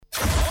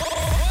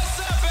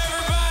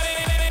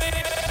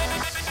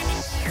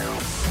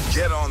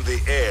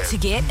to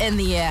get in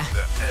the air.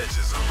 The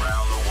edges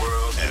around the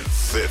world and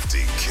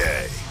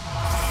 50K.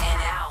 And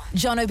now,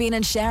 Jono, Ben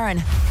and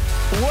Sharyn.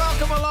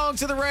 Welcome along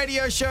to the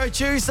radio show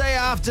Tuesday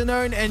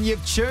afternoon, and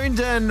you've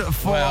tuned in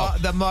for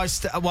the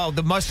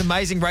most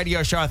amazing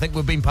radio show I think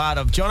we've been part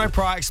of. Jono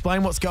Pryor,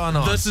 explain what's going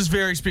on. This is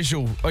very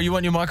special. Oh, you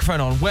want your microphone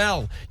on?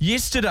 Well,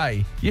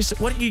 yesterday,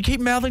 what you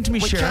keep mouthing to me,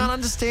 Sharyn? We can't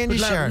understand you,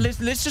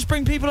 Sharyn. Let's just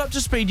bring people up to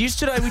speed.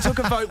 Yesterday, we took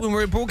a vote when we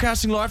were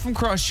broadcasting live from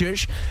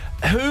Christchurch.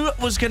 Who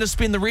was going to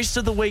spend the rest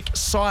of the week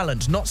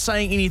silent, not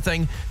saying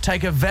anything,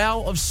 take a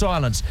vow of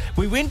silence?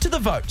 We went to the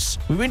votes.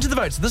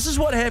 This is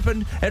what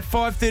happened at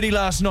 5:30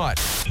 last night.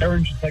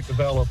 Sharyn should take the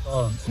vow of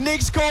silence.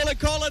 Next caller,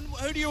 Colin.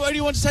 Who do you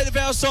want to take the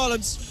vow of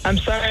silence? I'm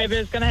sorry, but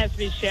it's going to have to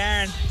be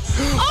Sharyn.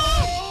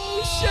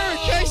 Sharyn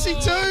Casey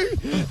too.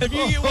 If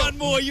you get one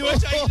more, you are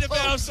taking the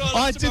vow of silence.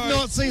 I did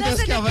not see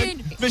this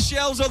coming.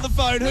 Michelle's on the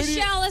phone.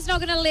 Michelle is not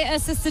going to let her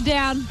sister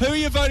down. Who are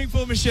you voting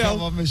for, Michelle?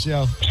 Come on,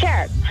 Michelle.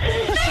 Sharyn.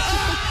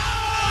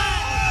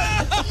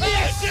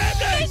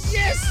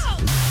 Yes!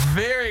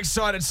 Very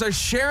excited. So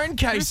Sharyn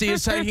Casey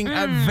is taking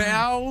a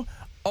vow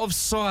of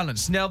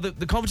silence. Now,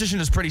 the competition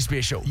is pretty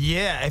special.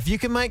 Yeah, if you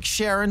can make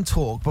Sharyn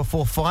talk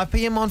before 5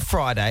 p.m. on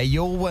Friday,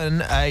 you'll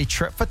win a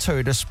trip for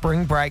two to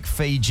Spring Break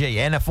Fiji.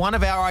 And if one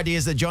of our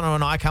ideas that Jono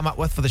and I come up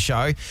with for the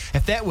show,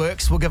 if that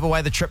works, we'll give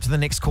away the trip to the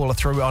next caller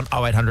through on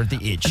 0800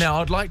 The Edge. Now,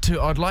 I'd like to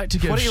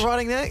give... What are you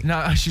writing there?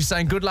 No, she's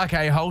saying good luck,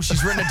 a-hole.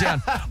 She's written it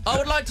down. I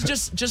would like to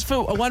just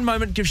for one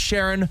moment give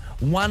Sharyn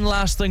one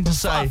last thing to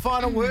say.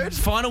 Final word?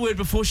 Final word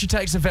before she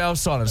takes a vow of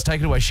silence.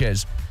 Take it away,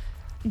 Shaz.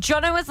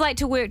 Jono was late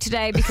to work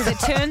today because it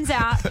turns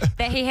out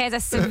that he has a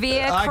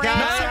severe cramp.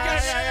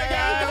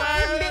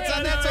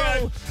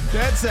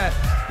 That's it.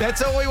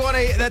 That's all we want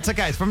to hear. That's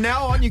okay. From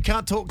now on, you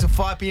can't talk to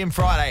 5 p.m.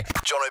 Friday.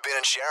 Jono, Ben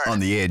and Sharyn on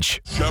the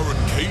edge. Sharyn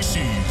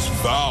Casey's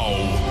vow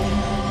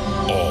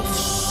of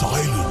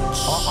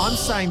silence. I'm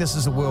saying this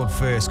is a world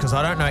first because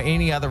I don't know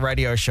any other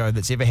radio show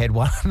that's ever had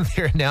one of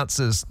their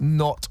announcers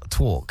not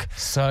talk.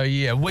 So,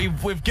 yeah,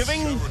 we've given...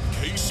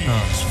 Sharyn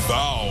Casey's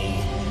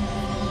vow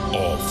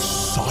of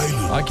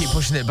silence. I keep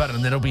pushing that button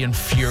and that'll be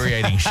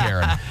infuriating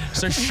Sharyn.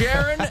 So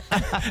Sharyn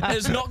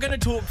is not going to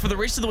talk for the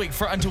rest of the week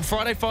until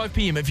Friday 5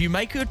 p.m. If you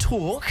make her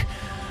talk,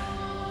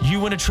 you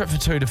win a trip for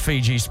two to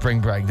Fiji Spring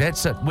Break.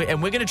 That's it.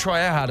 And we're going to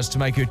try our hardest to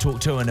make her talk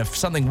too. And if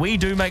something we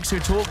do makes her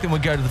talk, then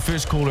we'll go to the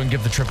first caller and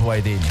give the trip away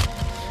then.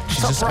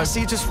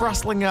 You're just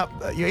rustling up.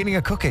 You're eating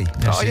a cookie.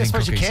 No, I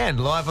suppose you can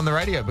live on the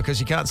radio because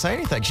you can't say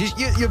anything.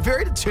 You're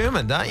very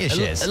determined, aren't you,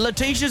 Shaz?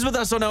 Letitia's with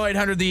us on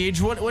 0800 The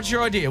Edge. What's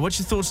your idea? What's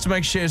your thoughts to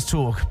make Shaz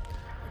talk?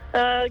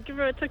 Give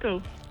her a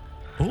tickle.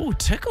 Oh,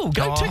 tickle.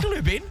 Go tickle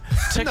her, Ben.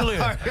 Tickle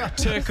her.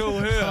 Tickle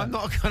her. I'm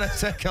not going to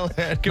tickle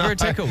her. Give her a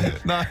tickle.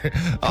 No.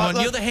 Come on,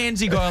 you're the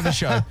handsy guy on the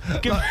show.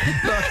 Look,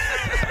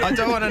 I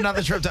don't want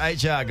another trip to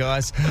HR,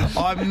 guys.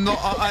 I'm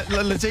not.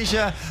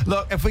 Letitia,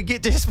 look, if we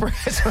get desperate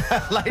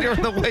later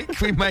in the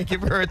week, we may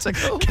give her a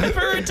tickle. Give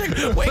her a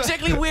tickle. Well,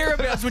 exactly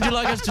whereabouts would you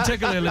like us to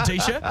tickle her,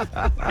 Letitia?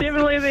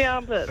 Definitely the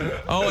armpit.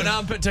 Oh, an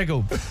armpit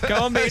tickle. Go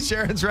on, Ben.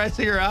 Sharyn's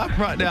raising her arm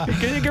right now.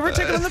 Can you give her a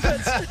tickle in the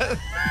pits?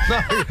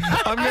 No,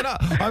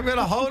 I'm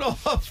gonna hold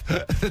off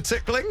the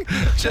tickling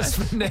just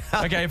for now.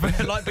 Okay,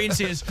 like Ben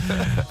says,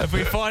 if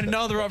we find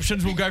no other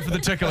options, we'll go for the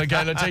tickle,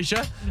 okay,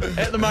 Letitia?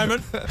 At the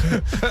moment.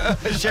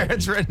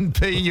 Sharyn's written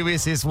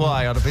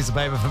P-U-S-S-Y on a piece of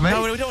paper for me.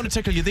 No, we don't want to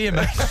tickle you there,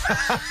 mate.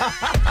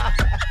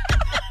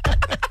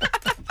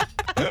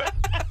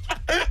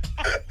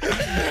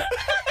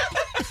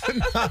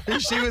 No,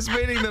 she was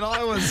meaning that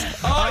I was.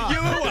 Oh,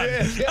 you were one.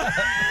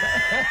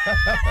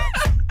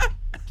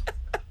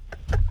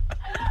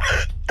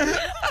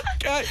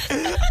 Okay.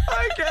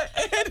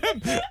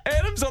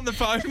 Adam's on the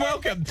phone.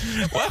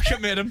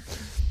 Welcome, Adam.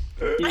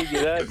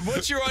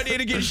 What's your idea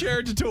to get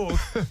Sharyn to talk?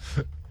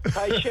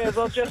 Hey, Shaz,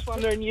 I was just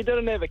wondering, you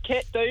didn't have a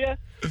cat, do you?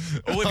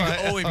 We've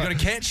got a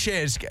cat,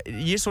 Shaz.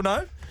 Yes or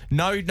no?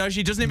 No,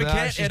 she doesn't have a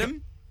cat,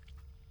 Adam.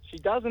 She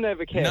doesn't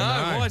have a cat.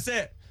 No, why is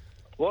that?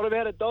 What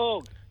about a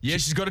dog? Yeah,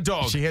 she's got a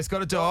dog. She has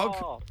got a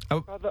dog.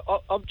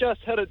 I've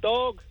just had a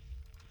dog.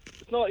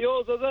 It's not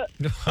yours, is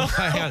it?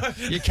 Hang on.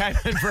 You came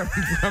in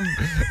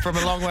from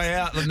a long way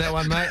out on that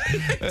one, mate.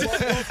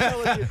 What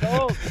colour's your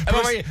dog?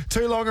 Probably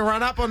too long a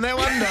run up on that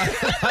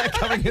one.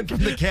 Coming in from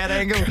the cat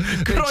angle.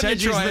 Good on you,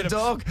 changes the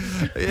dog.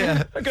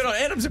 Yeah. Good on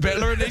Adam's a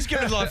battler and he's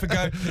given his life a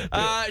go.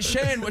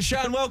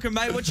 Sharyn, welcome,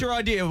 mate. What's your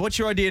idea? What's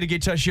your idea to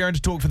get Sharyn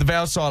to talk for the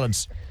vow of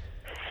silence?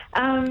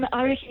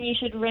 I reckon you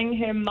should ring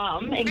her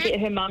mum and get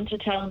her mum to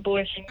tell the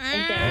boy she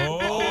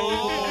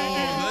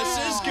this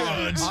is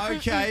good.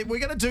 Okay, we're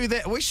going to do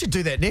that. We should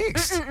do that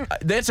next.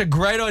 That's a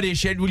great idea,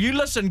 Shed. Will you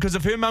listen? Because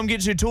if her mum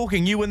gets her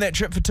talking, you win that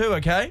trip for two,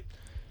 okay?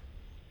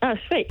 Oh,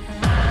 sweet.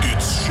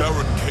 It's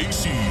Sharyn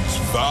Casey's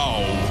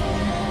vow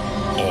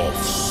of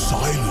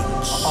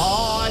silence.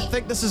 Oh, I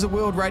think this is a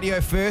world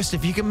radio first.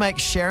 If you can make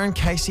Sharyn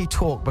Casey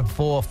talk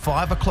before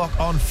 5 o'clock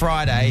on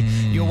Friday,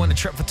 you'll win a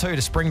trip for two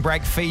to Spring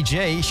Break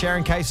Fiji.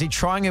 Sharyn Casey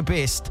trying her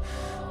best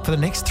for the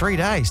next 3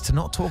 days to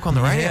not talk on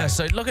the radio. Yeah,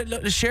 so look at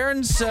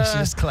Sharon's. She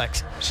just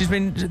clicked. She's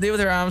been there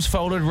with her arms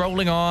folded,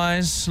 rolling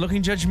eyes,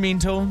 looking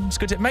judgmental. It's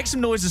good to make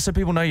some noises so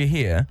people know you're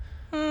here.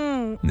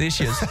 There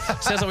she is.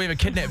 Sounds like we have a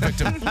kidnap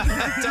victim. It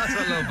does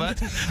a little bit.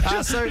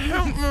 So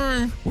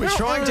we're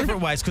trying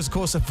different ways because, of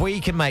course, if we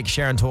can make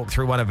Sharyn talk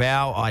through one of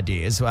our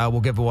ideas,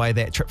 we'll give away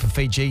that trip for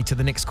Fiji to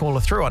the next caller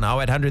through on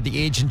 0800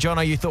 The Edge. And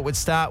Jono, you thought we'd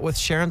start with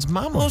Sharon's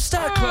mum? We'll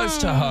start close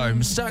to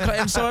home.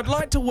 And so I'd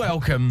like to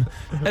welcome,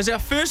 as our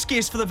first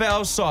guest for the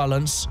Vow of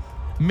Silence,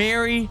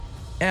 Mary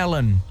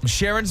Ellen,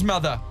 Sharon's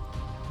mother.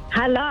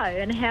 Hello,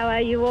 and how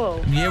are you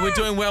all? Yeah, we're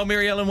doing well,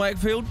 Mary Ellen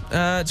Wakefield.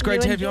 It's great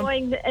to have you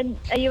on.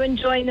 Are you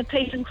enjoying the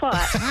peace and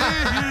quiet?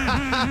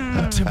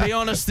 To be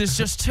honest, there's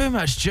just too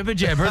much jibber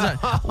jabber, isn't it?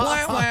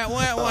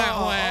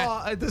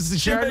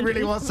 Sharyn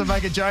really wants to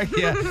make a joke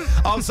here.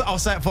 I'll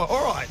say it for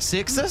all right,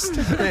 sexist.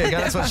 There you go.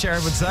 That's what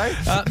Sharyn would say.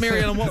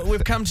 Mary Ellen,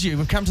 we've come to you.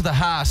 We've come to the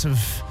heart of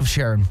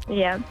Sharyn.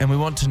 Yeah. And we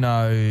want to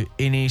know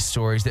any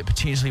stories that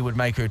potentially would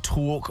make her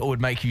talk or would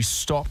make you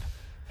stop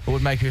or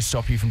would make her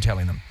stop you from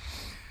telling them.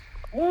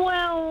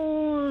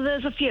 Well,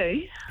 there's a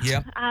few.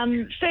 Yeah.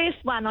 First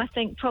one, I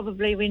think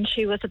probably when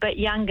she was a bit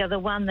younger, the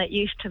one that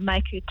used to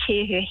make her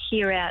tear her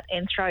hair out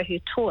and throw her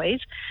toys.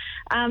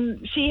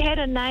 She had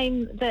a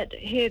name that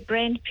her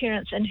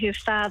grandparents and her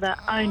father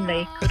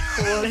only could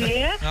call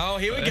her. Oh,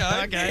 here we go.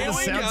 Okay,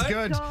 this sounds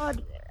good.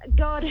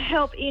 God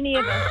help any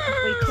of us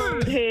if we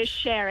called her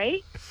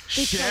Sherry.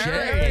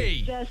 Sherry.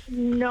 It's just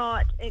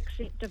not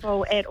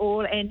acceptable at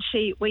all, and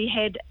we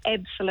had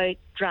absolute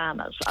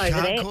dramas over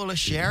that. Can't call her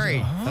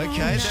Sherry. Okay,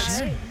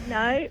 that's...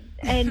 No,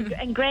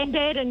 and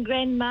Granddad and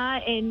Grandma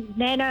and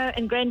Nano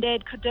and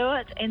Granddad could do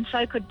it, and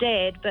so could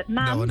Dad, but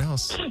Mum... No one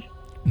else.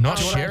 Not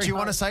Do Sherry. you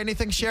want to say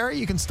anything, Sherry?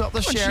 You can stop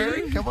this,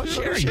 Sherry. Come on,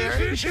 Sherry. You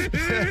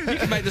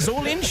can make this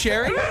all in,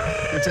 Sherry.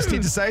 We just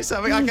need to say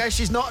something. Okay,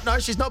 she's not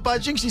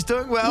budging. She's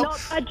doing well.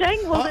 Not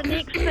budging. Well,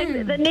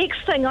 the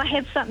next thing, I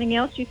have something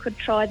else you could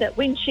try. That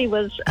when she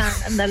was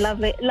in the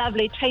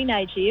lovely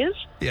teenage years,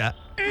 Yeah.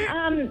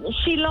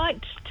 she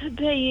liked to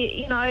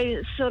be,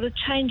 sort of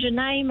change her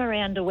name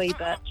around a wee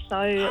bit.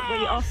 So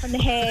we often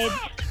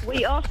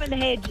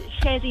had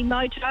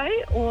Shazimoto,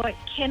 or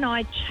can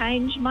I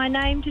change my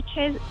name to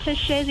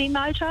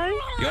Shazimoto?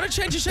 You want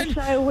to change your name?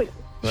 So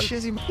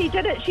she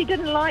did it. She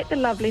didn't like the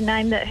lovely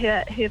name that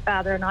her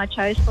father and I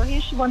chose for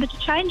her. She wanted to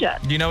change it.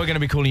 You know we're going to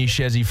be calling you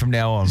Shazzy from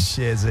now on.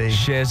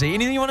 Shazzy.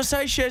 Anything you want to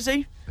say,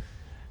 Shazzy?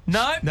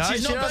 No,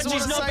 she's not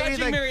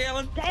budging, Mary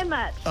Ellen. Damn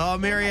it. Oh,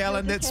 Mary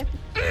Ellen,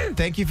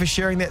 thank you for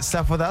sharing that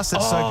stuff with us.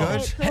 It's so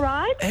good. That's all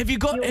right. Have you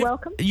got? You're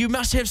welcome. You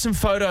must have some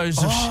photos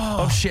of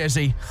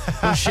Shazzy,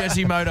 of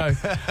Shazimoto.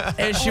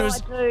 And she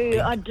was.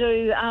 I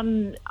do.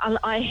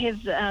 I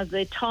have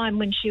the time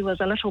when she was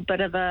a little bit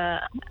of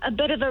a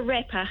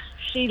rapper.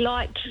 She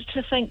liked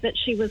to think that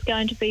she was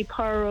going to be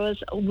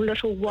Porua's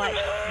little white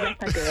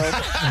rapper girl.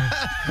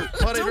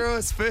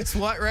 Porua's first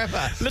white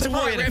rapper. Little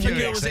White Rapper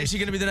Girl was actually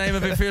going to be the name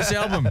of her first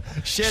album.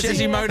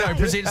 Shazimoto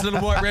presents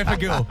Little White Rapper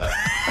Girl.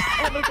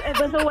 It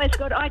was always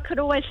good. I could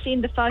always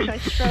send the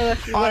photos through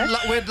if you wish.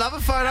 We'd love a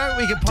photo.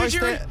 We could post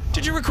that.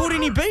 Did you record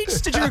any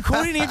beats? Did you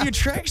record any of your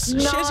tracks,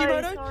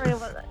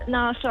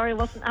 Shazimoto? Sorry, I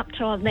wasn't up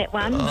to on that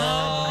one.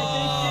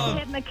 I did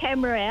have my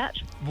camera out.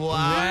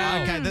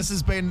 Wow. Okay, this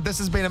has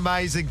been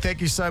amazing.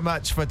 Thank you so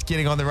much for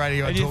getting on the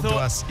radio and talking to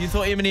us. You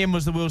thought Eminem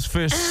was the world's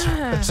first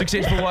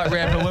successful white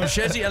rapper. Well,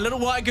 Shazzy, a little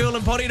white girl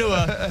in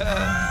Porirua.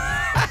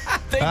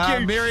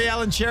 Thank you. Mary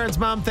Ellen, Sharon's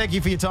mum, thank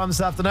you for your time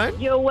this afternoon.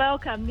 You're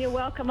welcome.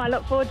 I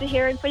look forward to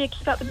hearing from you.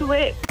 Keep up with the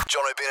work.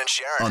 Jono, Ben and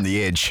Sharyn on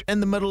The Edge. In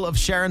the middle of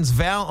Sharon's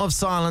vow of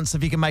silence,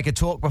 if you can make a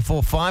talk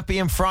before 5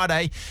 p.m.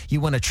 Friday,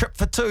 you win a trip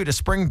for two to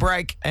spring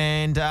break,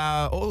 and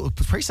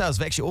pre-sales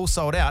have actually all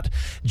sold out.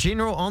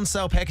 General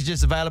on-sale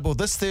packages available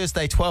this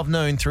Thursday, 12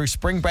 noon, through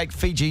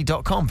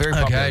springbreakfiji.com. Very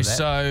popular. Okay,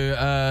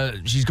 so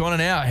she's gone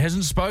and out,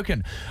 hasn't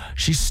spoken.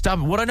 She's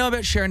stubborn. What I know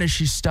about Sharyn is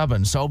she's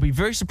stubborn, so I'll be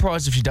very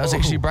surprised if she does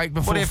actually break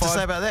before 5. What do you have to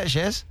say about that,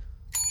 Shaz?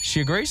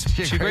 She agrees.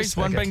 She agrees.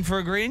 One bang for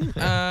agreeing.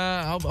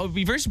 I'll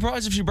be very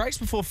surprised if she breaks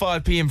before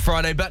 5 p.m.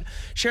 Friday. But,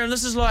 Sharyn,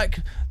 this is like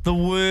the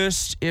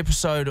worst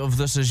episode of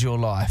This Is Your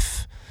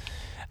Life.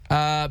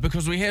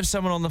 Because we have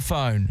someone on the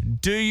phone.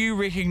 Do you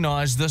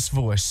recognise this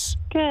voice?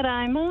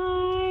 G'day,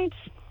 mate.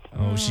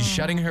 Oh, she's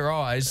shutting her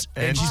eyes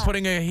and she's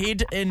putting her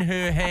head in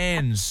her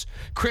hands.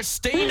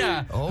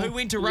 Christina, who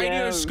went to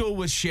radio school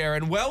with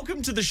Sharyn.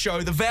 Welcome to the show,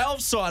 The Vow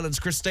of Silence,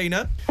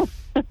 Christina.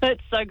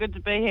 It's so good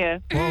to be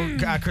here.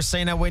 Well,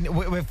 Christina,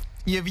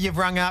 you've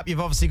rung up. You've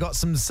obviously got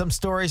some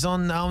stories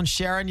on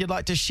Sharyn you'd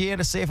like to share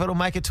to see if it'll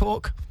make a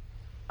talk.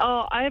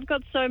 Oh, I have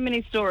got so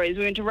many stories.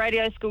 We went to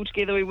radio school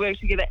together, we worked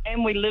together,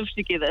 and we lived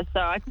together.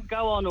 So I could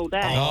go on all day.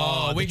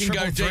 Oh, we can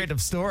go deep. Thread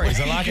of stories.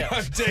 I like it.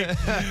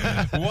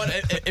 What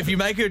if you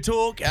make her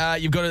talk?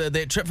 You've got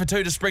that trip for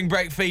two to spring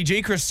break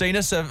Fiji,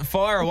 Christina. So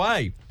fire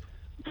away.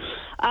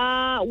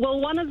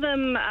 Well, one of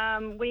them,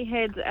 we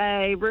had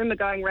a rumour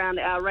going around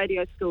our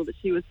radio school that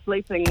she was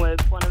sleeping with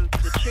one of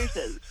the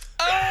tutors.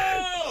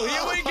 Oh,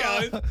 here we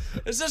go.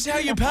 Is this how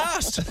you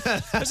passed?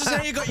 This is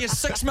how you got your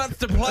 6-month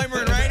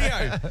diploma in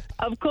radio?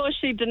 Of course,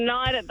 she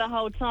denied it the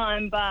whole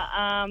time, but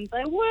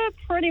they were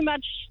pretty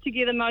much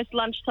together most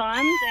lunchtimes,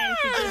 and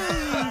she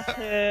did pass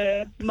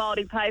her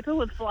Māori paper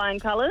with flying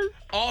colours.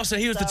 Oh, so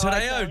he was the So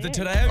I Tadeo thought,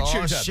 tutor.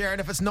 Sharyn,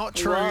 if it's not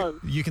true, was.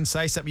 you can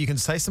say something. You can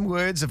say some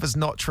words if it's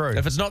not true.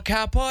 If it's not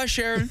car pie,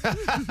 Sharyn.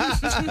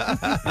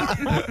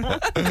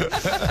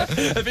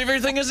 If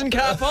everything isn't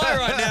car pie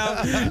right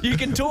now, you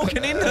can talk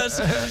and end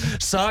this.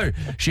 So,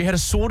 she had a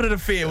sordid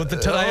affair with the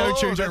Tadeo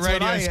tutor at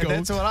radio school.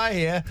 That's what I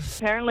hear.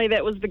 Apparently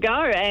that was the go,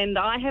 and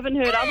I haven't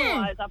heard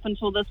otherwise up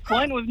until this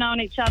point. We've known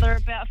each other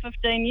about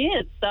 15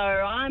 years, so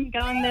I'm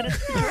going that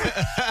it's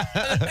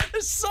the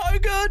truth. So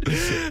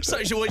good.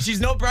 So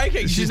she's not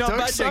breaking. She's not doing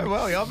budging. so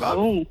well.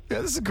 Ooh.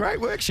 Yeah, this is great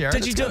work, Sharyn.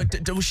 Did you do it?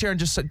 Sharyn,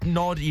 just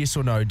nod yes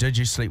or no. Did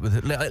you sleep with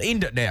it?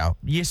 End it now.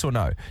 Yes or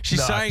no?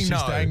 She's saying no.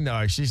 She's saying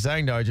no. She's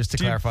saying no, just to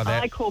clarify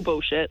that. I call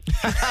bullshit.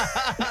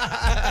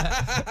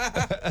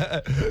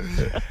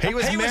 He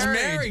was He was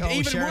married. married. Oh,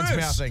 Even Sharon's worse.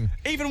 mouthing.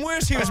 Even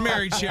worse, he was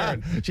married,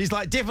 Sharyn. She's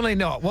like, definitely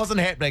not. Wasn't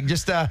happening.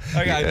 Just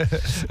Okay.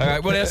 All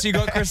right. What else you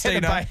got,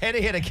 Christina? had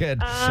a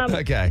kid.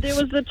 Okay. There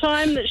was the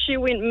time that she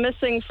went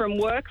missing from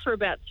work for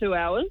about 2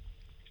 hours.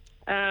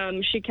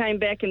 She came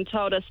back and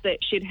told us that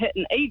she'd hit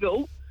an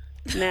eagle.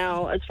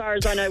 Now, as far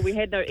as I know, we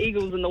had no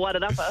eagles in the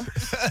Wairarapa.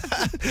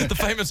 The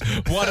famous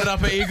Whited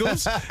Upper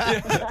Eagles.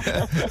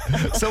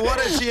 So what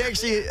did she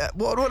actually?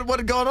 What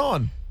had gone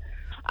on?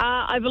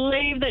 I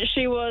believe that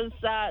she was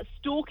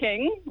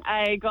stalking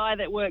a guy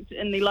that worked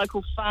in the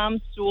local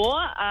farm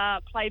store,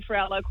 played for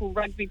our local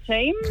rugby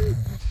team.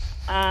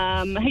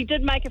 He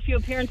did make a few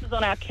appearances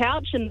on our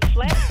couch in the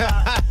flat.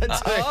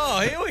 Oh,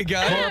 here we go.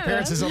 More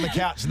appearances on the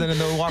couch than in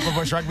the Waipa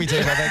Bush rugby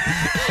team, I think.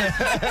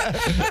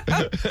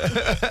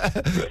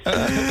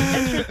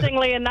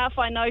 Interestingly enough,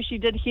 I know she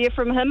did hear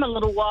from him a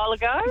little while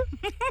ago,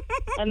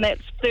 and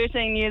that's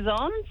 13 years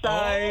on, so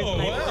maybe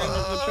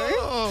rumors were true.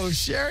 Oh,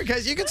 Sharyn,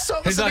 because you can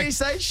stop He's us at like- any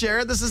stage,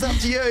 Sharyn. This is up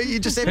to you. You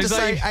just have to He's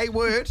say like- a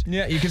word.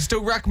 Yeah, you can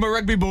still rack my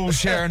rugby balls,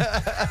 Sharyn.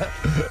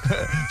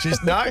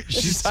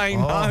 She's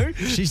saying no.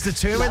 She's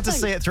determined to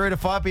see it through to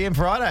 5 p.m.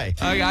 Friday.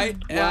 Okay.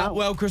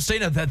 Well,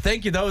 Christina,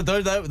 thank you.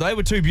 They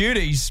were two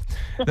beauties.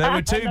 They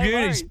were two No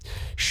beauties. worries.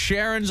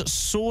 Sharyn's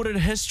sordid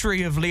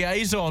history of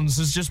liaisons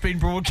has just been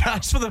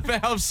broadcast for the vow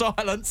of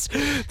silence.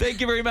 Thank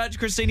you very much,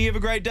 Christina. You have a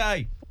great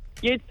day.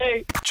 You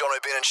too.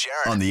 Jono, Ben and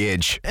Sharyn on the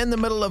edge. In the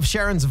middle of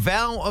Sharyn's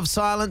vow of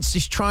silence,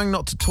 she's trying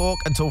not to talk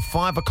until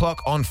 5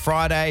 o'clock on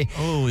Friday.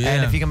 Oh, yeah.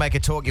 And if you can make her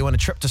talk, you want a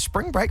trip to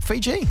Spring Break,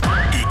 Fiji.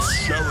 It's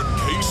Sharyn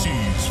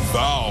Casey's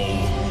vow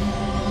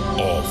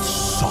of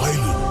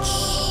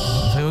silence.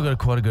 I think we've got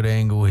quite a good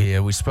angle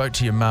here. We spoke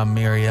to your mum,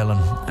 Mary Ellen,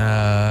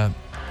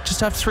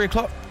 just after 3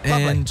 o'clock.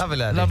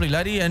 Lovely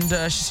lady. And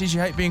she says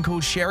you hate being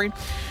called Sherry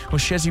or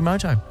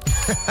Shazimoto.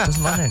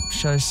 Doesn't like it.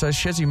 So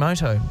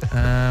Shazimoto.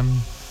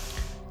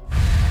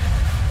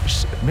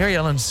 Mary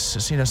Ellen's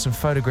sent us some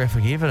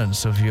photographic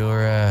evidence of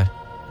your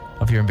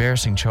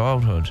embarrassing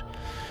childhood.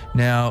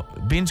 Now,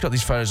 Ben's got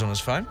these photos on his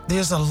phone.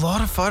 There's a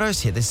lot of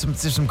photos here. There's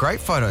some great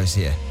photos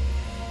here.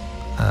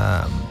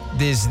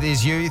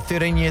 There's you,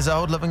 13 years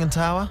old, living in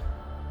Tawa.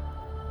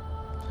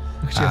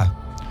 Look at you.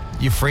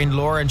 Your friend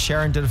Laura and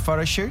Sharyn did a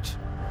photo shoot.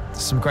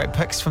 Some great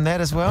pics from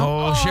that as well.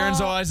 Oh, Sharon's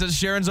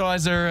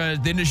eyes are.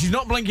 Then she's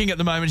not blinking at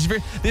the moment.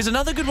 There's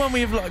another good one where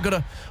you've got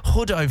a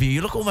hood over you.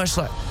 You look almost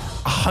like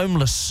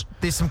homeless.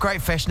 There's some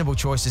great fashionable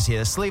choices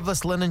here. A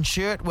sleeveless linen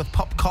shirt with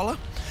pop collar.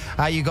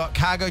 You got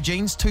cargo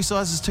jeans, 2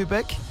 sizes too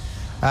big.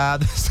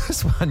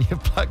 This one,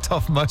 you've plucked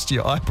off most of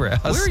your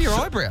eyebrows. Where are your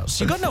eyebrows?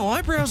 You got no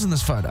eyebrows in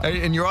this photo.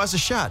 And your eyes are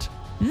shut.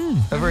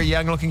 A very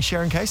young-looking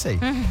Sharyn Casey.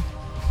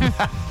 Go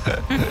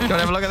and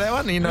have a look at that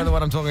one. You know the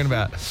one I'm talking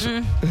about.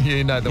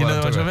 You know the one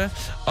I'm talking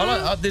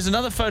about. There's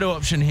another photo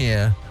option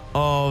here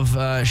of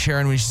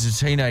Sharyn when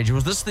she's a teenager.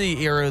 Was this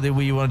the era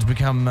where you wanted to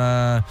become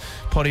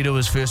Potty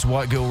Doer's first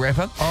white girl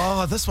rapper?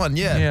 Oh, this one,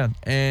 yeah. Yeah,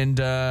 and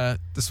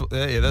This look one.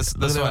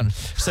 at one.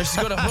 So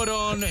she's got a hood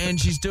on and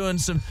she's doing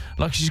some,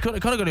 like she's kind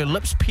of got her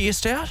lips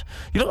pierced out.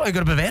 You look like you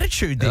got a bit of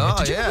attitude there. Oh,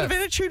 Did you have a bit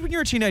of attitude when you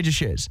were a teenager,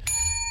 Shaz?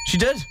 She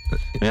did.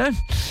 Yeah.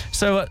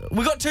 So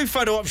we got 2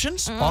 photo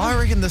options. I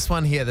reckon this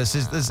one here. It's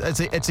a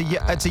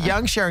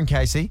young Sharyn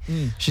Casey.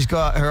 She's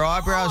got her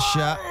eyebrows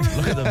shut.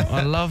 Look at them.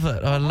 I love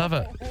it. I love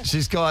it.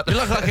 She's got. You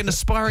look like an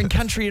aspiring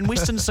country and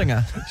western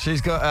singer.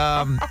 She's got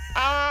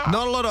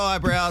not a lot of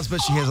eyebrows,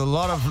 but she has a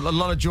lot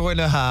of joy in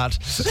her heart.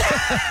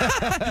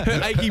 Her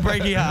achy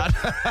breaky heart.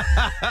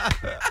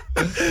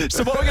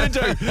 So what we're going to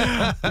do,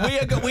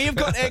 we have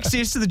got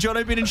access to the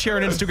Jono, Ben and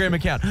Sharyn Instagram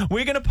account.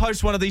 We're going to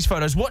post one of these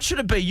photos. What should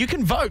it be? You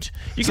can vote.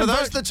 You So can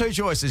those vote. are the 2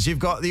 choices. You've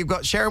got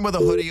Sharyn with a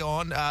hoodie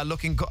on,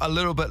 looking a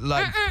little bit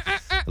like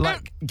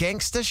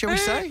gangster, shall we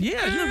say?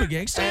 Yeah, a little bit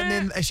gangster. And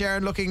then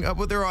Sharyn looking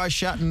with her eyes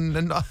shut and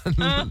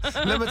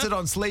limited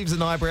on sleeves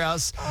and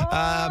eyebrows.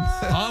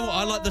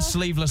 I like the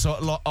sleeveless,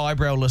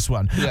 eyebrowless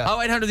one. Yeah.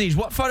 0800 these.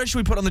 What photo should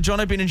we put on the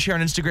Jono, Ben and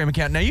Sharyn Instagram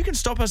account? Now, you can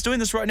stop us doing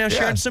this right now,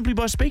 Sharyn, simply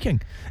by speaking.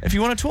 If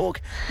you want to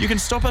talk, you can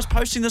stop us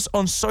posting this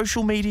on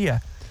social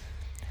media.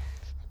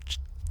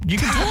 You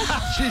can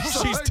talk.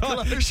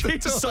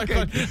 She's so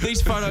close.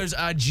 These photos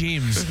are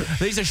gems.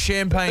 These are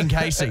champagne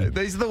Casey.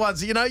 These are the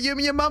ones,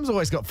 your mum's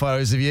always got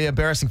photos of you,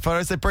 embarrassing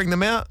photos. They bring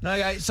them out.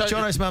 Okay, so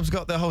Jono's mum's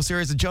got the whole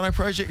series of Jono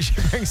Project she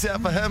brings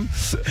out for him.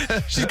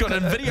 She's got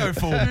it in video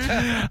form.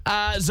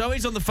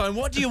 Zoe's on the phone.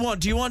 What do you want?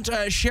 Do you want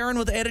Sharyn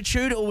with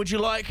attitude, or would you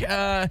like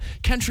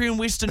country and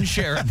western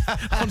Sharyn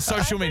on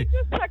social media?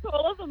 Just chuck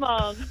all of them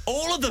on.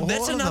 All of them.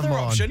 That's All of another them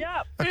on. option.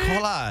 Yep. A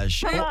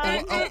collage.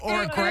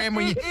 Or a gram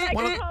where you...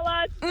 One of,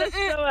 Let's do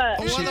it.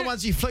 or one of the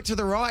ones you flick to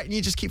the right and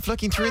you just keep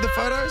flicking through the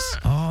photos.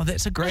 Oh,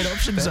 that's a great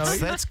option, Zoe.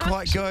 That's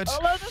quite good.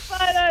 All of the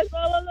photos.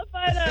 All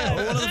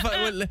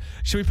of the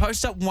should we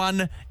post up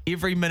one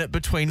every minute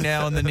between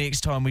now and the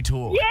next time we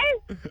talk? Yes.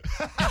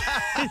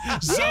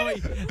 Zoe,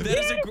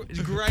 that is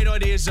a great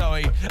idea,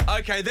 Zoe.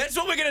 Okay, that's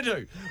what we're going to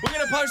do. We're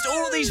going to post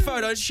all of these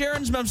photos.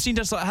 Sharyn's mum sent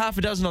us like half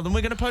a dozen of them.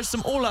 We're going to post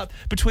them all up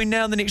between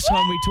now and the next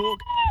time we talk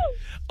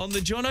on the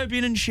Jono,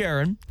 Ben and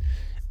Sharyn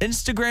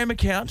Instagram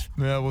account.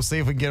 Yeah, we'll see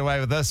if we can get away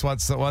with this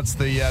once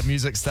the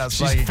music starts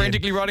playing. She's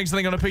frantically writing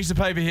something on a piece of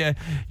paper here.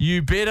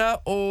 You better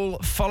all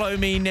follow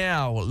me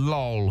now,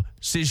 lol,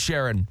 says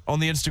Sharyn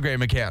on the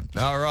Instagram account.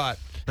 All right.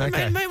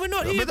 Okay. Mate, we're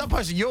not here. We're not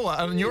posting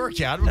on your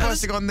account. We're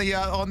posting on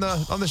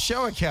the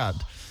show account.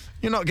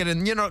 You're not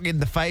getting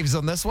the faves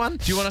on this one.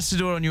 Do you want us to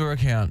do it on your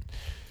account?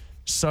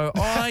 So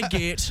I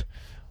get...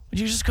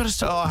 You just got to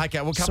stop. Oh,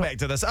 okay. We'll come back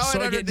to this. Oh, So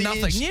I get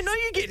nothing. Yeah, no,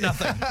 you get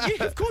nothing.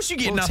 Yeah, of course you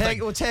get nothing.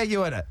 We'll tag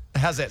you in it.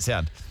 How's that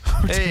sound?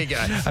 There you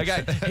go.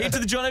 Okay, head to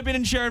the Jono, Ben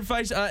and Sharyn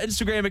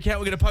Instagram account.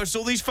 We're going to post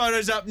all these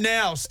photos up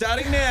now,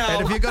 starting now.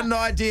 And if you've got an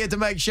idea to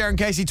make Sharyn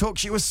Casey talk,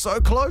 she was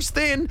so close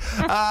then.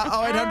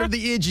 0800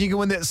 The Edge, you can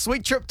win that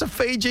sweet trip to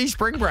Fiji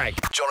spring break.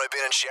 Jono,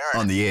 Ben and Sharyn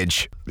on The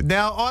Edge.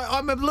 Now,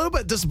 I'm a little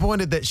bit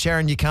disappointed that,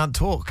 Sharyn, you can't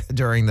talk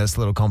during this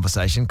little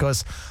conversation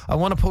because I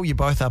want to pull you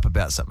both up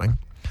about something.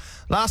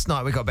 Last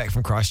night we got back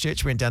from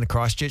Christchurch, went down to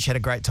Christchurch, had a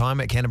great time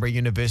at Canterbury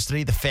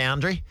University, the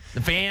Foundry. The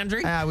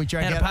Foundry? We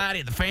drank had out a party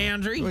at the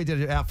Foundry. We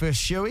did our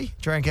first shoey,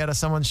 drank out of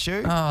someone's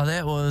shoe. Oh,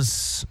 that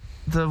was...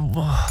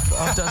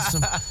 I've done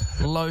some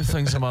low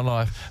things in my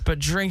life, but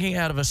drinking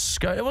out of a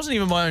Scody, it wasn't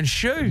even my own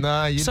shoe.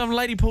 No, some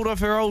lady pulled off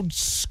her old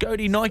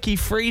Scody Nike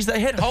Frees. They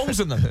had holes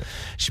in them.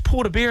 She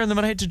poured a beer in them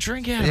and I had to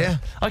drink out of it.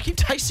 I keep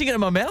tasting it in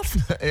my mouth.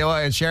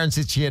 And Sharyn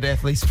said she had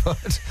athlete's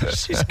foot.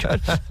 She's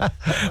good.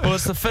 Well,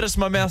 it's the fittest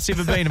my mouth's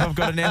ever been if I've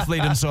got an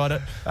athlete inside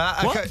it.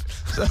 Okay.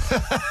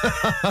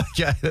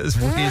 Okay, that's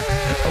weird.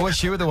 I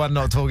wish you were the one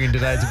not talking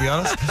today, to be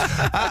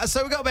honest.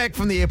 So we got back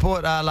from the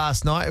airport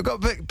last night. We got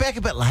back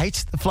a bit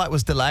late. The flight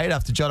was delayed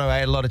after Jono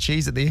ate a lot of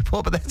cheese at the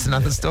airport, but that's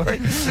another story.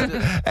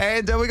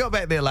 And we got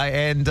back there late.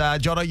 And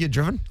Jono, you're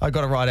driven. I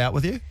got a ride out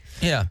with you.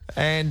 Yeah.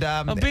 And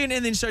Ben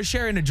and then so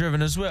Sharyn had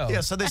driven as well.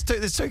 Yeah, so there's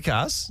two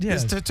cars. Yeah.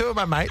 There's two of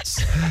my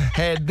mates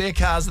had their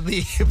cars at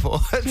the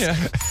airport. Yeah.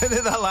 And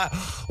then they're like,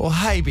 well,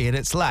 hey, Ben,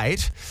 it's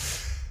late.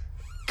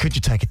 Could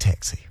you take a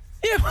taxi?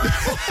 Yeah.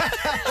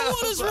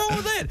 What is wrong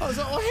with that? I was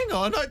like, oh, hang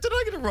on. Did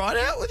I get a ride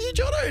out with you,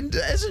 Jono? And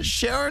hasn't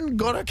Sharyn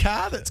got a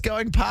car that's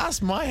going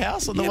past my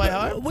house on the way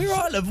home?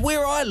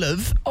 Where I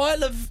live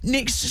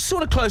next,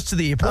 sort of close to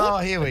the airport. Oh,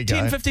 here we go.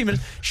 10, 15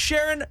 minutes.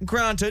 Sharyn,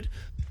 granted,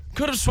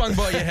 could have swung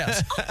by your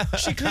house.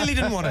 She clearly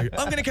didn't want to.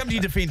 I'm going to come to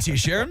your defence here,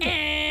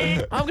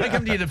 Sharyn. I'm going to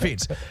come to your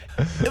defence.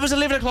 It was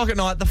 11 o'clock at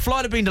night. The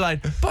flight had been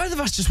delayed. Both of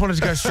us just wanted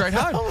to go straight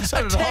home.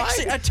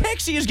 A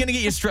taxi is going to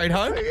get you straight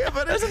home,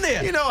 isn't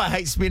there? You know I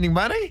hate spending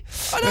money.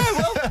 I know,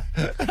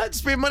 well. I hate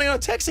spend money on a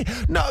taxi.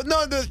 No,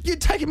 you're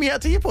taking me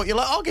out to the airport. You're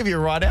like, I'll give you a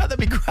ride out.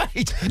 That'd be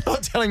great.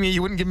 Not telling me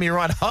you wouldn't give me a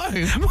ride home.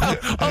 Well,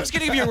 I was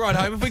going to give you a ride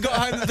home if we got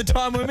home at the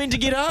time we were meant to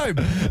get home.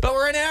 But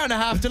we're an hour and a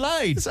half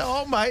delayed. So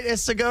old mate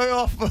has to go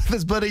off with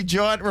this bloody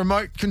giant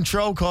remote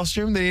control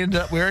costume that he ended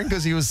up wearing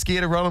because he was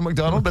scared of Ronald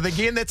McDonald. But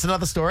again, that's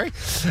another story.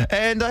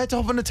 And I had to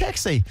hop in a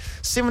taxi.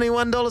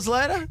 $71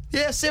 later.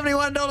 Yeah,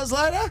 $71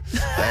 later.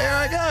 There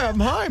I go. I'm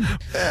home.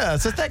 Yeah,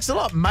 so thanks a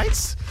lot,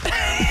 mates.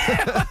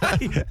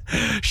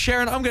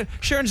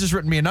 Sharyn's just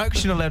written me a note because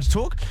she's not allowed to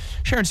talk.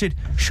 Sharyn said,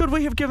 should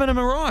we have given him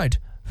a ride?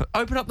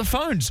 Open up the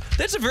phones.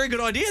 That's a very good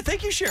idea.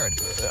 Thank you, Sharyn.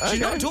 She's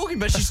not talking,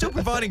 but she's still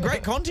providing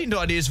great content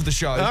ideas for the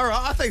show. All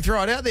right, I think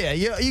throw it out there.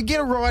 You get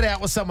a ride out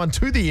with someone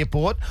to the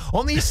airport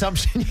on the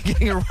assumption you're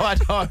getting a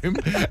ride home,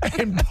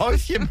 and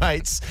both your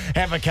mates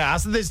have a car.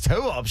 So there's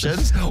two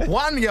options.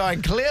 One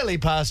going clearly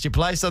past your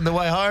place on the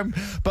way home,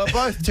 but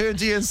both turn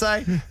to you and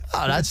say,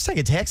 oh, no, just take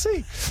a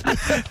taxi.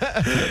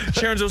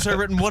 Sharyn's also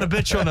written, what a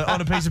bitch on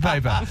a piece of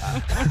paper.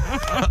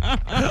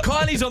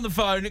 Kylie's on the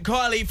phone.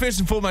 Kylie, first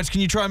and foremost,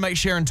 can you try and make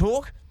Sharyn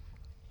talk?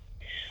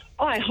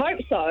 I hope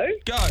so.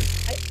 Go.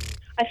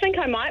 I think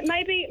I might.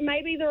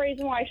 Maybe the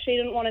reason why she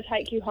didn't want to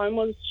take you home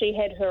was she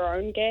had her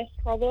own gas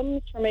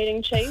problems from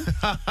eating cheese.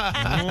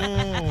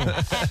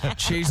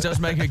 Cheese does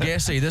make her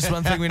gassy. That's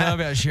one thing we know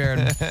about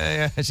Sharyn.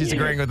 Yeah, she's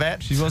agreeing with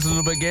that. She was a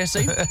little bit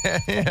gassy.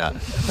 Yeah,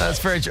 that's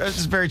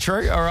very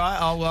true. All right,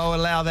 I'll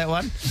allow that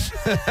one.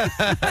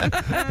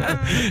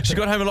 She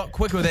got home a lot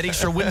quicker with that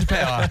extra wind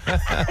power.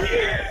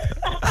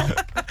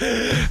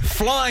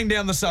 Flying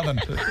down the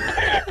southern.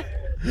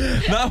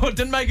 No, it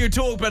didn't make her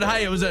talk, but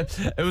hey, it was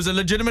a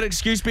legitimate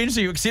excuse, Ben,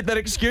 so you accept that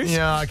excuse?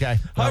 Yeah, okay.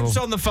 Hope's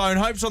on the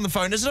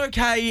phone. Is it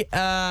okay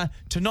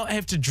to not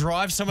have to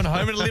drive someone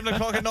home at 11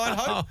 o'clock at night,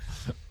 Hope?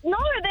 No,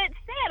 that's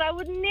sad. I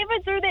would never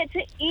do that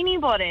to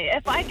anybody.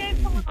 If I gave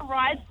someone a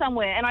ride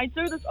somewhere, and I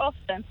do this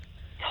often,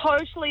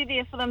 totally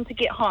there for them to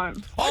get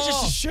home. I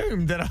just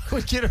assumed that I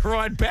would get a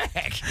ride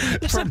back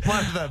from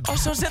one of them. Oh,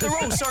 so is that the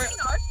rule? Sorry. You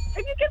know, if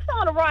you give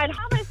someone a ride,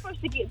 how are they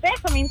supposed to get back?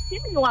 I mean,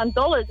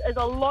 $71 is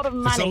a lot of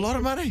money. It's a lot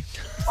of money.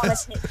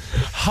 Honestly.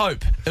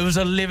 Hope, it was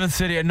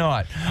 11:30 at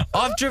night.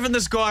 I've driven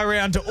this guy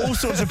around to all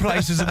sorts of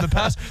places in the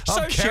past.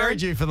 I've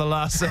carried you for the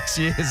last 6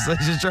 years.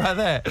 Let's just try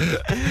that.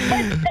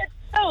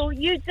 Oh,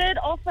 you did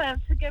offer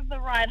to give the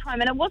ride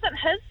home, and it wasn't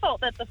his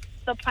fault that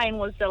the plane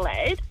was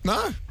delayed.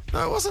 No,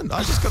 it wasn't. I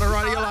just got a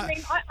ride. I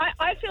mean,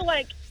 I feel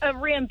like a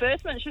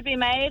reimbursement should be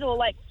made, or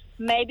like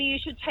maybe you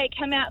should take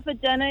him out for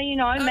dinner, you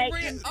know, make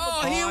him...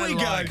 Here we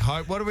go.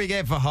 Hope. What do we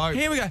get for Hope?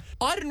 Here we go.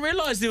 I didn't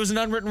realise there was an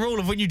unwritten rule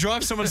of when you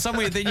drive someone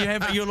somewhere, then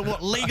you're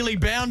legally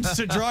bound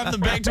to drive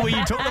them back to where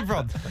you took them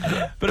from.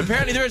 But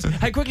apparently there is.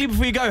 Hey, quickly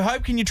before you go,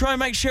 Hope, can you try and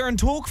make Sharyn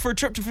talk for a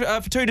trip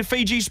for two to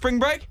Fiji spring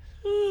break?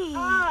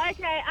 Oh,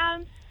 okay.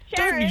 Sharyn.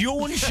 Don't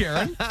yawn,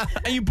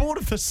 Sharyn. Are you bored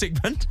of this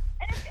segment?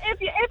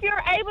 If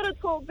you're able to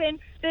talk, then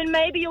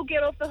maybe you'll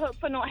get off the hook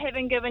for not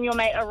having given your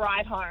mate a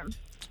ride home.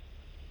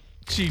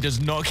 She does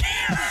not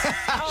care.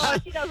 Oh,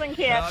 she doesn't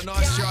care. Oh,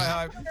 nice try,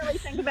 Hope. I didn't really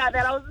think about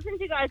that. I was listening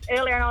to you guys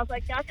earlier, and I was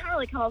like, I can't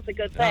really come up with a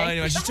good thing.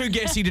 Anyway, she's too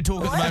gassy to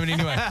talk at the moment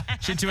anyway.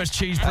 She had too much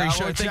cheese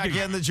pre-show. We'll chuck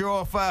you in the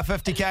draw for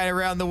 $50K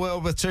around the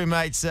world with two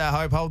mates.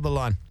 Hope, hold the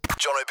line.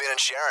 Jono, Ben and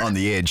Sharyn on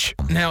the edge.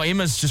 Now,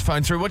 Emma's just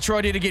phoned through. What's your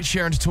idea to get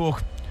Sharyn to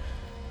talk?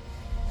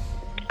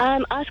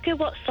 Ask her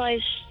what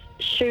size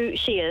shoe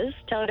she is.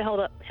 Tell her to hold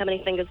up how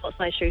many fingers, what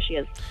size shoe she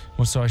is.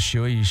 What size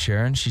shoe are you,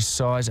 Sharyn? She's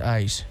size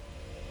 8.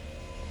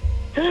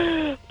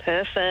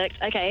 Perfect.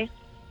 Okay.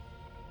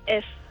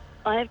 If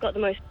I have got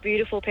the most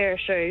beautiful pair of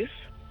shoes,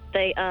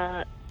 they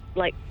are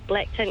like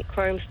black tint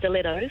chrome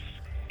stilettos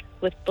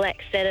with black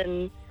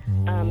satin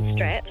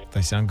straps.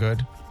 They sound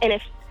good. And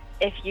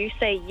if you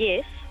say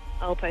yes,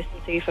 I'll post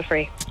them to you for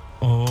free.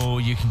 Oh,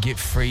 you can get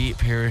free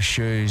pair of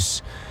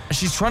shoes.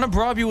 She's trying to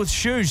bribe you with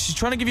shoes. She's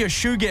trying to give you a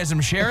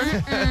shoegasm,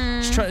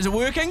 Sharyn. Is it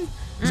working?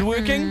 Is it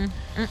working?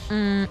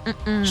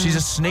 She's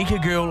a sneaker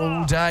girl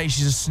all day.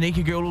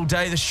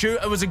 The shoe.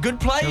 It was a good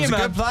play, Emma. It was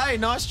a good play.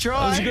 Nice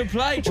try. It was a good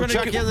play. We'll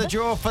chuck you in the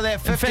draw for that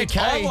 $50K. In fact,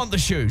 I want the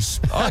shoes.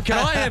 Can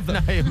I have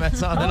them? No,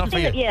 Matt's not. They're not for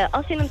you. Yeah,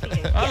 I'll send them to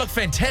you. I look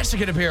fantastic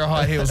in a pair of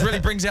high heels.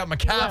 Really brings out my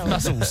calf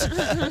muscles.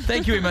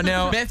 Thank you, Emma.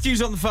 Now,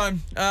 Matthew's on the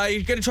phone.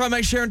 You're going to try and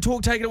make Sharyn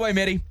talk. Take it away,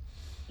 Matty.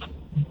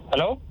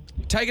 Hello?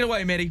 Take it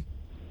away, Matty.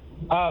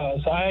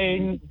 So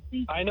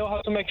I know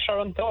how to make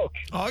Sharyn talk.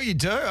 Oh, you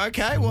do?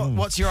 Okay.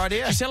 What's your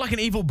idea? You sound like an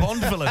evil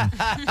Bond villain.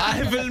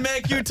 I will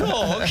make you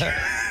talk.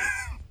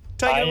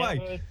 Take it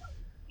away.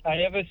 I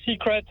have a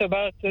secret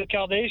about the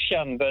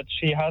Kardashian, but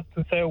she has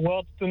to say a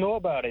word to know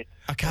about it.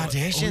 A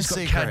Kardashian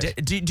secret?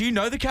 Do you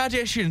know the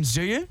Kardashians,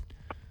 do you?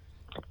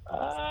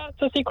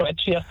 It's a secret.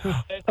 She has to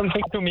say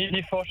something to me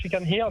before she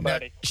can hear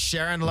about it.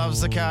 Sharyn loves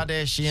the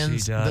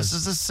Kardashians. She does. This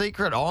is a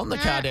secret on the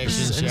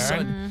Kardashians,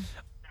 Sharyn.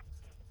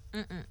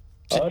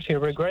 Oh, she'll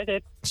regret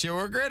it. She'll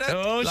regret it.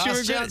 Oh, she'll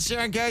regret it.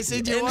 Sharyn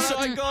Casey, do you want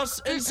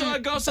it?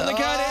 Inside goss on the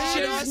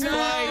Kardashians.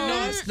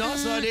 Nice play.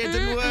 Nice idea. It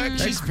didn't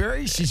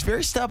work. She's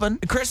very stubborn.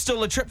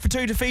 Crystal, a trip for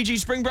two to Fiji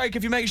spring break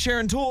if you make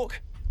Sharyn talk.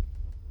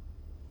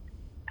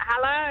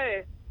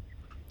 Hello.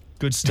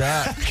 Good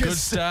start. Good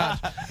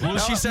start. Will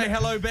she say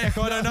hello back?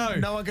 I don't know.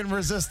 No one can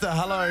resist the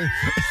hello.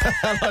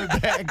 Hello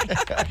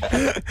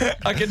back.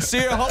 I can see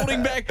her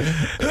holding back.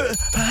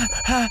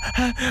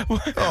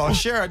 Oh,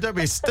 Sharyn, don't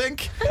be a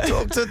stink.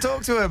 Talk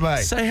to her, mate.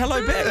 Say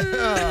hello back.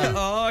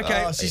 Oh,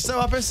 okay. Oh, she's so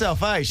up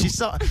herself, eh? She's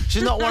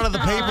not one of the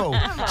people.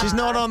 She's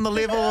not on the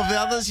level of the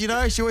others, you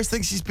know? She always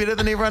thinks she's better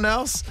than everyone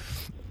else.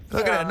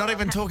 Look at her, not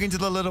even talking to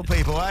the little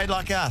people, eh?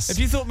 Like us. If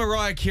you thought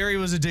Mariah Carey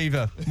was a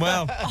diva,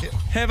 well,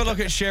 have a look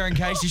at Sharyn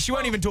Casey. She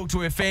won't even talk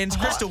to her fans.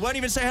 Crystal won't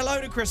even say hello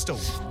to Crystal.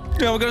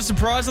 Now, we've got a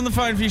surprise on the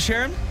phone for you,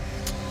 Sharyn.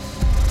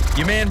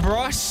 Your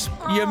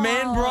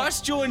man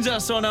Bryce joins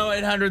us on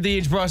 0800 The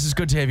Edge. Bryce, it's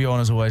good to have you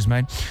on as always,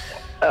 mate.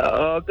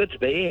 Oh, good to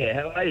be here.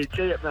 How are you?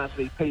 Gee, it must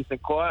be peace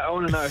and quiet. I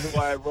want to know who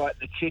I write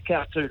the check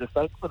out to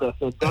thank for this.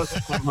 It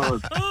doesn't come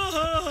home.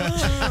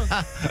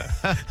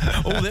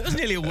 Oh, that was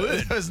nearly a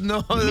word. It was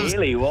not.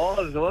 Nearly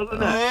was,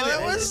 wasn't it? Oh,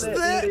 that was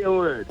nearly a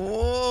word.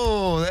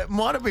 Oh, that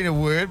might have been a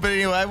word, but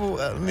anyway,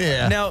 well,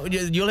 yeah. Now,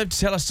 you'll have to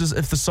tell us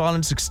if the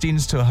silence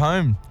extends to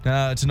home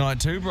tonight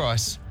too,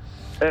 Bryce.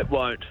 It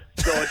won't.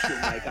 God,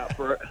 she'll make up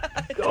for it.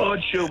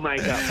 God, she'll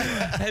make up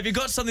for it. Have you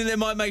got something that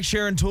might make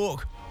Sharyn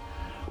talk?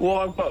 Well,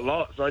 I've got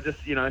lots. I just,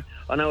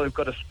 I know we've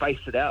got to space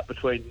it out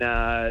between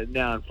now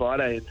and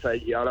Friday and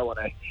say, I don't want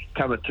to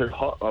come in too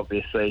hot,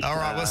 obviously. All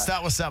right, let's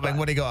start with something.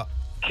 What do you got?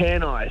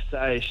 Can I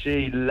say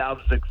she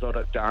loves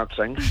exotic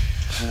dancing?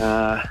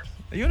 Are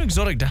you an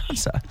exotic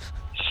dancer?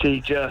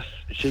 She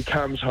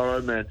comes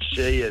home and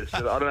she is,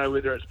 I don't know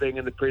whether it's being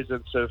in the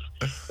presence of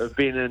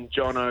Ben and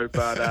Jono,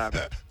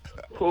 but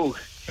Oh,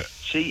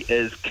 she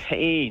is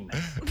keen.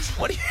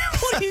 What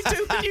do you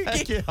do when you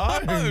get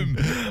home?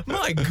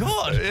 My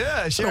God.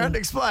 Yeah, Sharyn,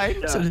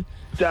 explain.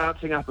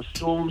 Dancing up a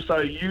storm.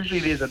 So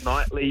usually there's a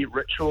nightly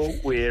ritual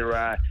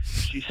where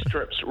she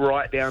strips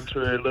right down to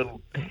her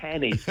little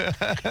panties.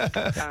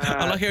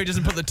 I like how he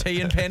doesn't put the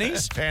T in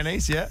panties.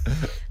 Panties, yeah.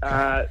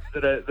 That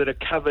are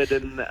covered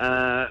in.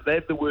 They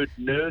have the word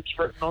nerds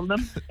written on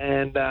them,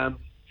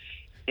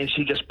 and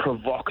she just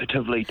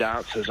provocatively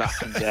dances up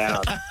and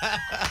down,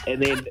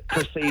 and then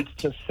proceeds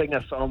to sing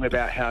a song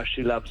about how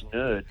she loves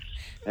nerds.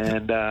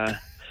 And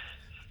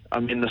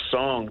I'm in the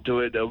song,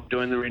 doing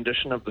the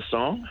rendition of the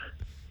song.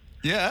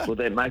 Yeah. Will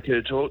that make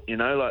her talk?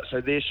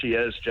 So there she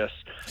is, just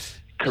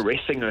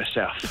caressing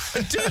herself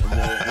in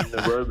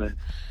the room, and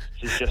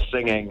she's just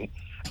singing,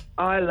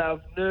 "I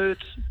love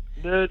nerds,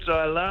 nerds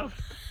I love."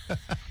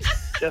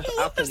 Just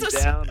up and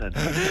down. And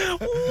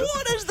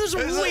what is this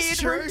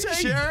weird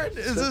routine? Sharyn,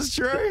 is this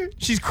true?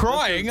 She's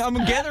crying. I'm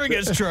gathering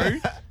it's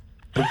true.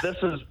 This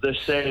is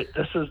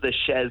the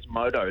Shaz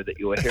Moto that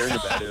you were hearing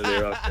about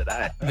earlier on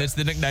today. That's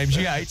the nickname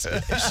she ate.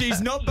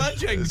 She's not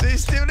budging.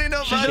 She's still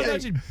not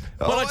budging.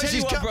 Well, I tell she's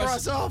you what, cut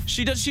Bryce off.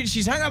 She does.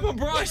 She's hung up on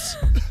Bryce.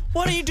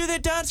 Why don't you do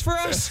that dance for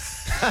us?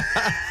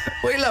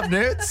 We love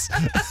nerds.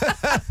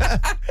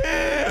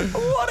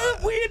 What a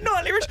weird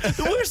nightly ritual.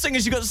 The worst thing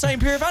is you got the same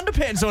pair of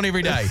underpants on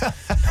every day.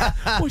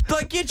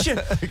 Like get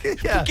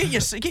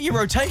your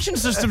rotation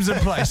systems in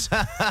place.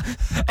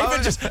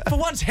 Even just for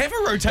once, have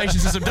a rotation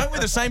system. Don't wear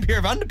the same pair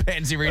of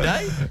underpants every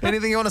day.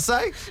 Anything you want to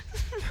say?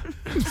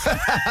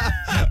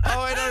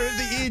 0800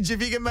 The Edge.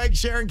 If you can make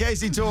Sharyn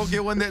Casey talk,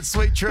 you'll win that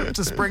sweet trip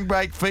to Spring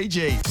Break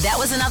Fiji. That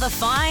was another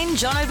fine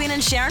Jono, Ben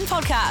and Sharyn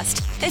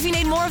podcast. If you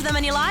need more of them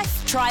in your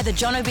life, try the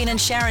Jono, Ben and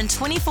Sharyn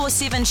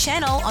 24/7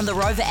 channel on the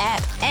Rover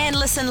app and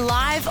listen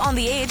live on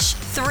The Edge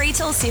 3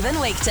 till 7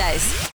 weekdays.